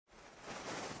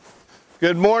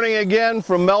Good morning again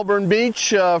from Melbourne Beach.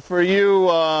 For you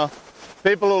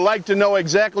people who like to know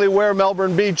exactly where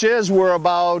Melbourne Beach is, we're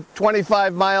about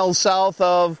 25 miles south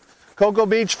of Cocoa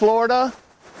Beach, Florida,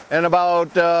 and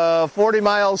about 40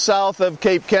 miles south of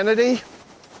Cape Kennedy,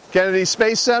 Kennedy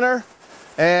Space Center,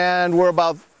 and we're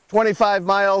about 25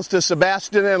 miles to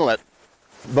Sebastian Inlet,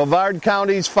 Brevard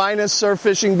County's finest surf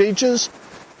fishing beaches,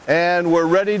 and we're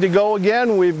ready to go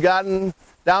again. We've gotten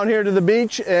down here to the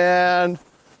beach, and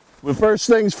first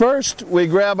things first, we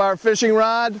grab our fishing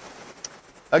rod,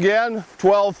 again,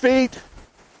 12 feet,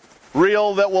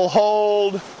 reel that will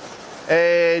hold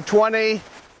a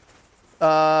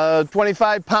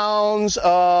 25 pounds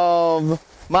of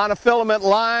monofilament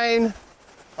line.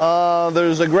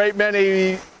 There's a great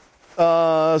many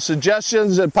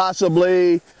suggestions that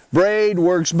possibly braid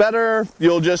works better.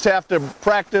 You'll just have to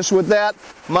practice with that.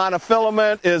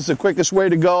 Monofilament is the quickest way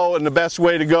to go and the best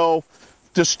way to go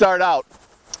to start out.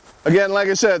 Again, like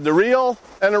I said, the reel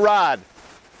and the rod.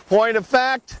 Point of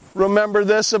fact, remember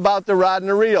this about the rod and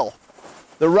the reel.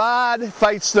 The rod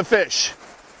fights the fish.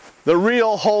 The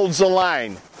reel holds the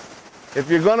line.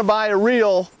 If you're going to buy a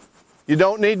reel, you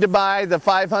don't need to buy the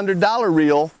 $500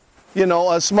 reel. You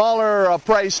know, a smaller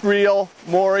priced reel,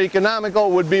 more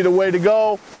economical, would be the way to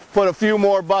go. Put a few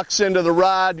more bucks into the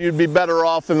rod, you'd be better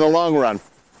off in the long run.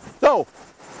 So,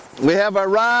 we have our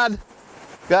rod,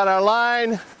 got our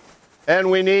line,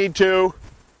 and we need to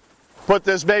put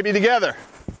this baby together.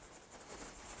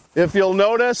 If you'll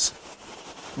notice,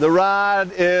 the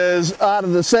rod is out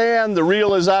of the sand, the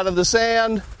reel is out of the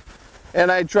sand,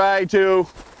 and I try to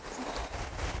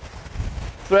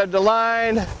thread the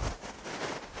line.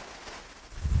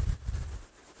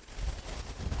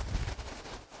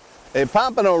 A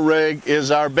pompano rig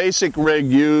is our basic rig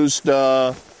used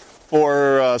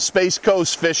for Space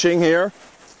Coast fishing here.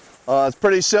 It's a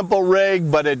pretty simple rig,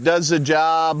 but it does the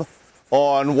job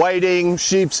on whiting,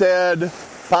 sheep's head,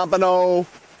 pompano,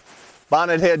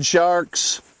 bonnethead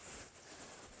sharks,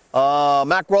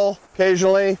 mackerel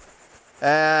occasionally,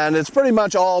 and it's pretty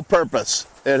much all purpose.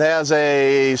 It has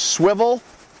a swivel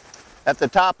at the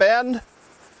top end,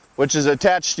 which is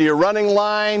attached to your running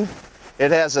line.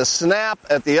 It has a snap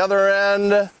at the other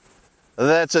end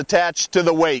that's attached to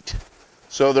the weight.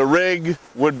 So the rig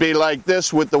would be like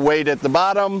this with the weight at the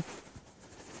bottom.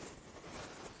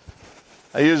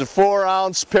 I use a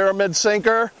 4-ounce pyramid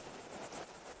sinker.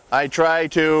 I try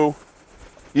to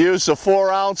use the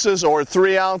 4 ounces or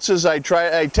 3 ounces. I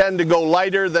tend to go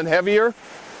lighter than heavier.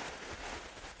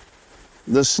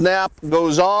 The snap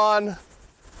goes on.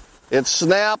 It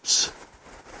snaps.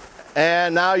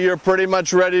 And now you're pretty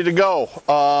much ready to go.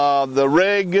 The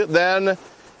rig then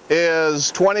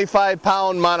is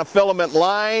 25-pound monofilament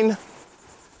line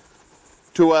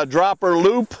to a dropper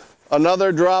loop,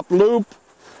 another drop loop,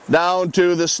 down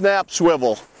to the snap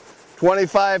swivel.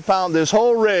 25-pound. This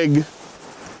whole rig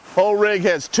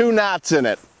has 2 knots in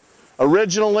it.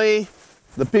 Originally,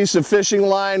 the piece of fishing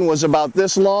line was about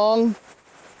this long,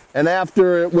 and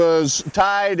after it was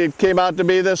tied, it came out to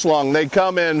be this long. They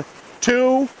come in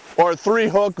 2 or 3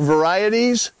 hook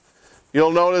varieties.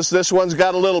 You'll notice this one's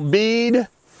got a little bead,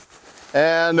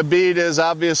 and the bead is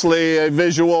obviously a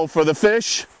visual for the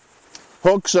fish.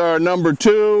 Hooks are number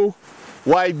 2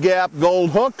 wide gap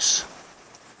gold hooks,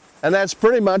 and that's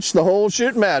pretty much the whole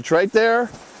shoot match right there,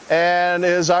 and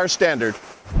is our standard.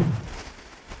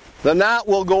 The knot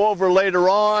we'll go over later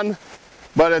on,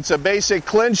 but it's a basic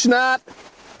clinch knot,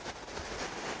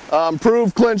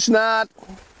 improved clinch knot.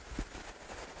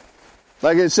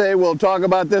 Like I say, we'll talk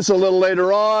about this a little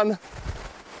later on,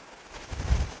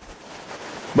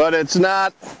 but it's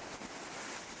not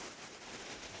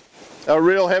a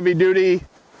real heavy-duty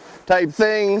type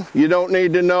thing. You don't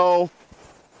need to know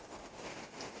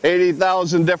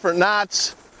 80,000 different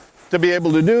knots to be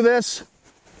able to do this.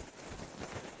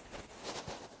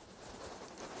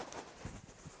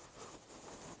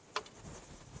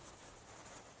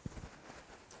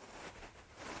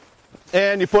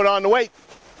 And you put on the weight.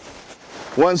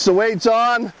 Once the weight's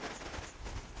on,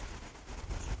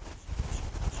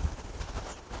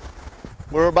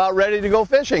 we're about ready to go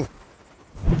fishing.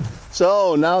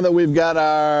 So now that we've got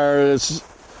our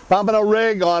pompano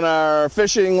rig on our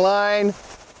fishing line,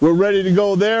 we're ready to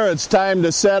go there. It's time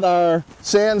to set our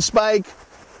sand spike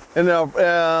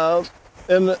to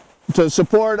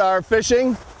support our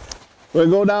fishing. We'll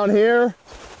go down here.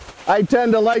 I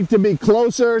tend to like to be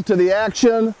closer to the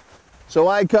action. So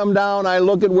I come down, I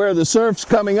look at where the surf's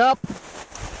coming up.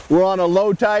 We're on a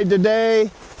low tide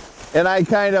today, and I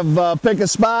kind of pick a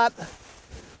spot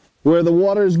where the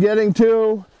water's getting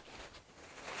to.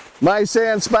 My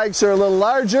sand spikes are a little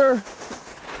larger.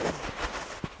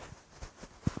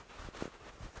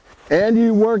 And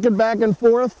you work it back and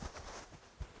forth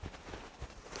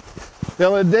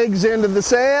till it digs into the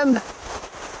sand.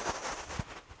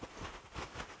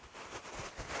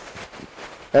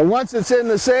 And once it's in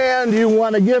the sand, you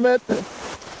want to give it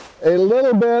a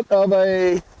little bit of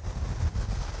a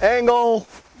angle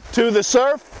to the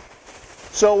surf.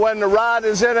 So when the rod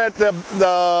is in it,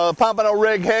 the pompano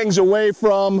rig hangs away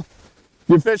from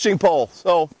your fishing pole.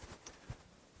 So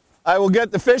I will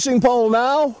get the fishing pole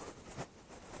now.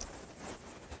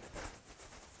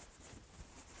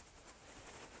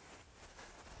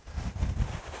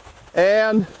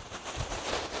 And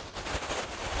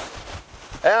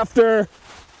after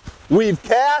we've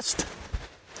cast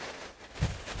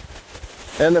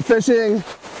and the fishing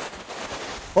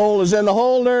pole is in the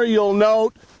holder, you'll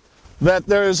note that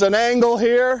there's an angle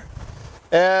here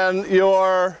and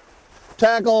your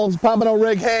tackle pompano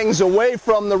rig hangs away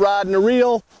from the rod and the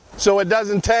reel so it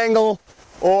doesn't tangle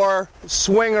or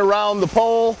swing around the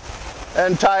pole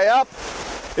and tie up.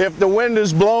 If the wind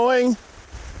is blowing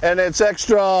and it's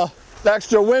extra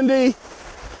windy,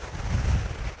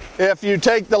 if you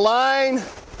take the line,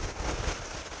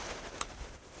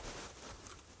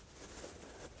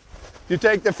 you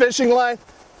take the fishing line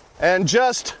and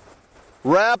just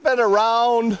wrap it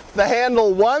around the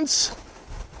handle once,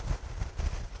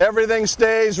 everything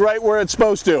stays right where it's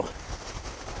supposed to.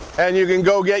 And you can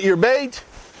go get your bait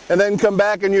and then come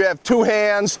back and you have two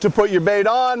hands to put your bait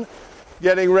on.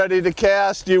 Getting ready to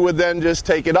cast, you would then just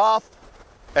take it off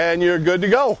and you're good to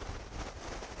go.